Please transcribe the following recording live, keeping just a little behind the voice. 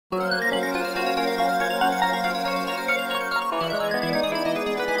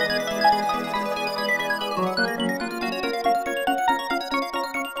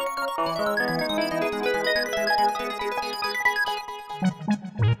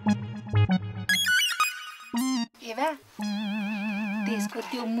त्यसको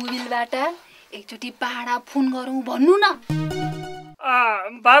त्यो मोबाइलबाट एकचोटि पाडा फोन गरौँ भन्नु न।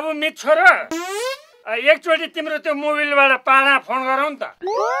 बाबु मित छोरो एकचोटि तिम्रो त्यो मोबाइलबाट पाडा फोन गरौँ नि त।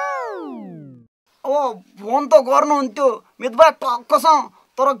 अब फोन त गर्नुहुन्थ्यो मितबा टक्कसँग,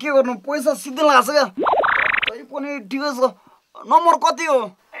 तर के गर्नु पैसा सिधै लाग्छ क्या। तै पनि ठिकै छ। नम्बर कति हो?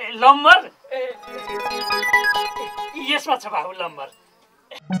 नम्बर यसमा छ बाबु नम्बर।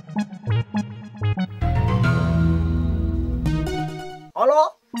 हेलो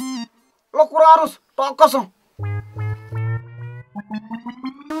ल कुरा गरोस् टक्कसँग।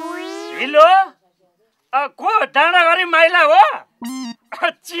 हिलो को डाँडाघरी माइला हो?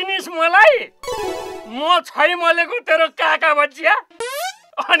 चिनिस मलाई? म छै मलेको तेरो काका बच्चिया।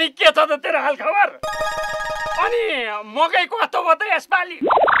 अनि के छ त तेरो हाल खबर? अनि मकै कस्तो भयो त यसपालि?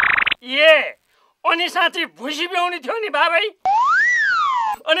 अनि साँच्ची भुसी ब्याउने थियो नि बाबै?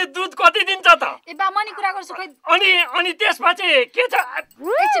 अनि दुध कति दिन्छ त? ए बा मनी कुरा गर्छु खै। अनि त्यसपछि के छ?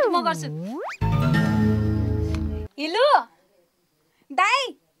 एकचोटि म गर्छु। हिलो दाइ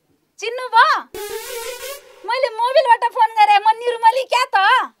चिन्नु भयो? मैले मोबाइलबाट फोन गरे, म निर्मली क्या त?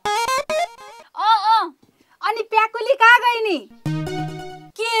 अनि प्याकुली कहाँ गई नि?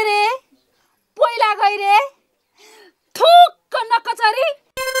 के रे पहिला गई रे? थुक्क नकचरी।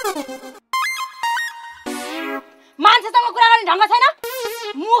 मान्छेसँग कुरा गर्ने ढङ्ग छैन?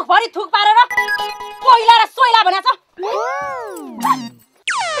 मुखभरि थुक पारेर पहिला र सोइला भनेछ।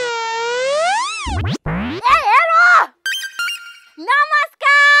 ए हेलो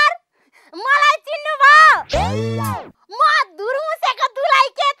नमस्कार, मलाई चिन्नु भयो? म धुर्मुसेको दुलाई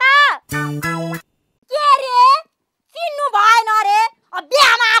के त? के रे चिन्नु भएन रे?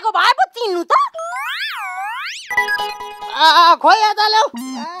 बिहामा आएको भए पो चिन्नु त? खोइ यता ल्याउ।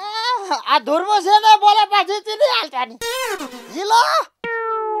 धुर्मुसे नै बोलेपछि चिनिहाल्छ नि। हिलो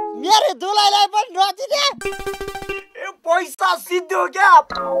मेरो दुलाईलाई पनि नचिने? पैसा सिद्धो क्या।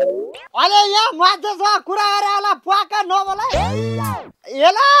 अहिले यहाँ मान्छेसँग कुरा गरे होला प्वाक्क नबोला।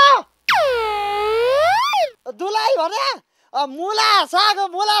 हेलो दुलाई भने मुला साग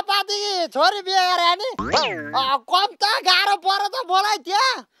मुला पाती छोरी बिहे गरे नि? कम त गाह्रो पर्यो त बोलाइ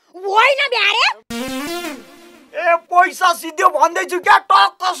त्यहाँ। होइन ब्यारे। ए पैसा सिद्धो भन्दैछु क्या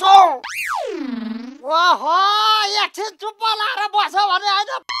टक्कसँग। ओहो एकछिन चुप्प लाएर बस भने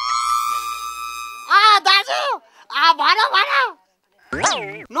होइन। दाजु भन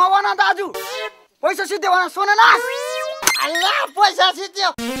नभन दाजु, पैसा सिद्धो भन। सुन न पैसा सिद्धो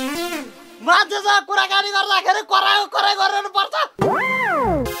मान्छेसँग कुराकानी गर्दाखेरि कराई गर्नु पर्छ।